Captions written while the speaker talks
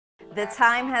The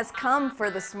time has come for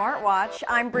the smartwatch.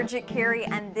 I'm Bridget Carey,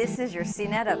 and this is your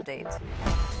CNET update.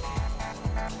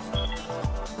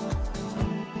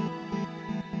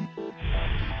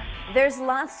 There's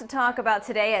lots to talk about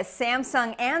today as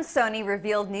Samsung and Sony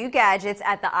revealed new gadgets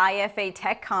at the IFA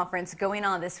Tech Conference going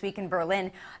on this week in Berlin.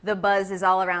 The buzz is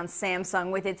all around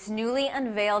Samsung with its newly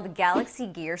unveiled Galaxy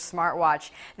Gear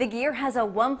smartwatch. The Gear has a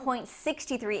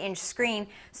 1.63-inch screen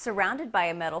surrounded by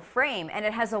a metal frame, and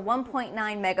it has a 1.9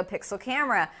 megapixel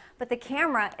camera. But the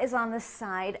camera is on the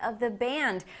side of the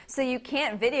band, so you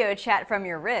can't video chat from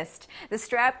your wrist. The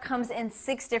strap comes in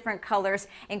 6 different colors,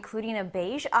 including a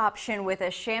beige option with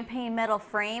a champagne metal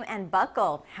frame and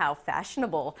buckle. How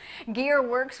fashionable. Gear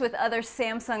works with other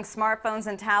Samsung smartphones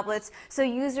and tablets, so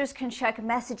users can check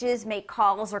messages, make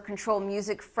calls, or control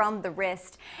music from the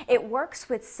wrist. It works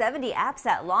with 70 apps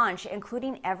at launch,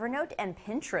 including Evernote and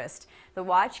Pinterest. The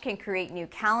watch can create new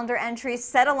calendar entries,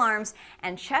 set alarms,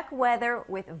 and check weather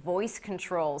with voice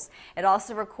controls. It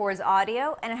also records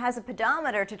audio, and it has a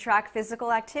pedometer to track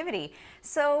physical activity.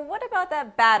 So what about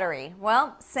that battery?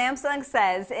 Well, Samsung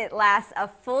says it lasts a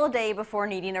full day before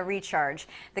needing a recharge.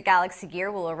 The Galaxy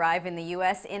Gear will arrive in the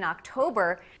US in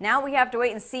October. Now we have to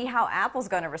wait and see how Apple's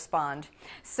going to respond.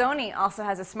 Sony also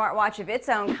has a smartwatch of its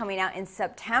own coming out in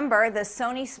September, the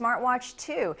Sony Smartwatch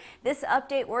 2. This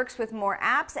update works with more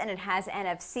apps, and it has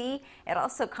NFC. It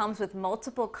also comes with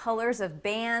multiple colors of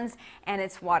bands, and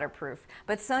it's waterproof.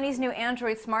 But Sony's new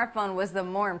Android smartphone was the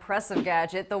more impressive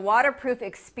gadget. The waterproof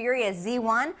Xperia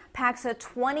Z1 packs a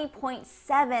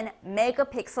 20.7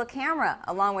 megapixel camera,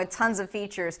 along with tons of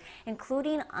features,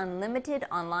 including unlimited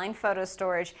online photo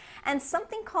storage and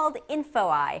something called Info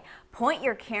Eye. Point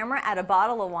your camera at a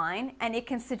bottle of wine, and it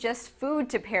can suggest food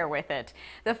to pair with it.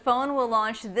 The phone will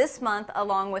launch this month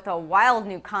along with a wild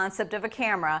new concept of a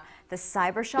camera, the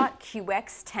CyberShot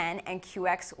QX10 and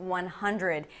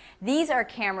QX100. These are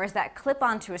cameras that clip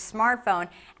onto a smartphone,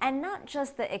 and not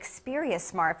just the Xperia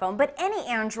smartphone, but any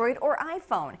Android or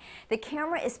iPhone. The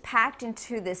camera is packed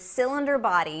into this cylinder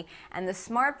body, and the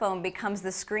smartphone becomes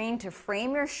the screen to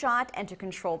frame your shot and to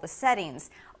control the settings.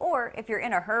 Or if you're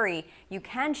in a hurry, you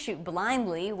can shoot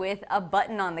blindly with a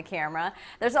button on the camera.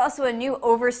 There's also a new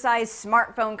oversized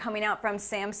smartphone coming out from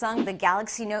Samsung, the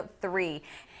Galaxy Note 3.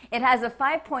 It has a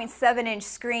 5.7-inch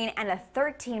screen and a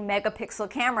 13 megapixel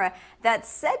camera that's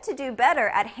said to do better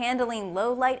at handling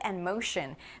low light and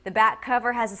motion. The back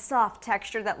cover has a soft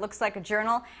texture that looks like a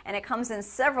journal, and it comes in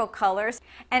several colors.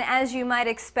 And as you might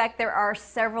expect, there are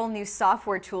several new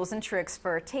software tools and tricks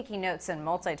for taking notes and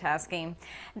multitasking.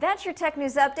 That's your tech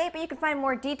news update, but you can find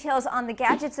more details on the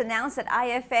gadgets announced at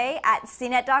IFA at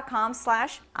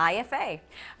cnet.com/IFA.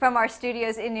 From our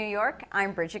studios in New York,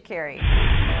 I'm Bridget Carey.